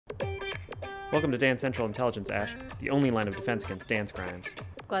Welcome to Dance Central Intelligence, Ash, the only line of defense against dance crimes.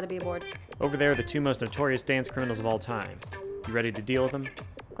 Glad to be aboard. Over there are the two most notorious dance criminals of all time. You ready to deal with them?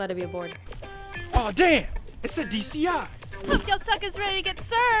 Glad to be aboard. Oh, damn! It's a DCI! Hope y'all suckers ready to get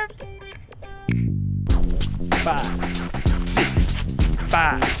served!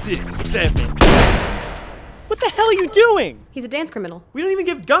 5, 6, 7. What the hell are you doing? He's a dance criminal. We don't even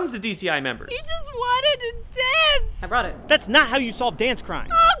give guns to DCI members. He just wanted to dance! I brought it. That's not how you solve dance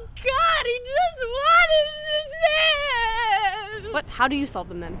crimes. Oh God, he just wanted to dance! What? How do you solve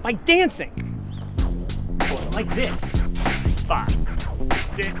them then? By dancing. Like this. 5,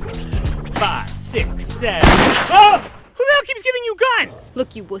 6, 5, 6, 7. Oh! Who the hell keeps giving you guns?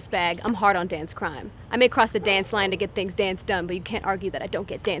 Look, you wussbag, I'm hard on dance crime. I may cross the dance line to get things dance done, but you can't argue that I don't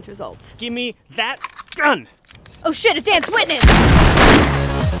get dance results. Give me that gun. Oh shit, a dance witness!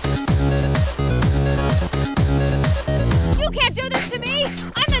 You can't do this to me!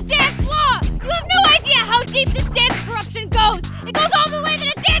 I'm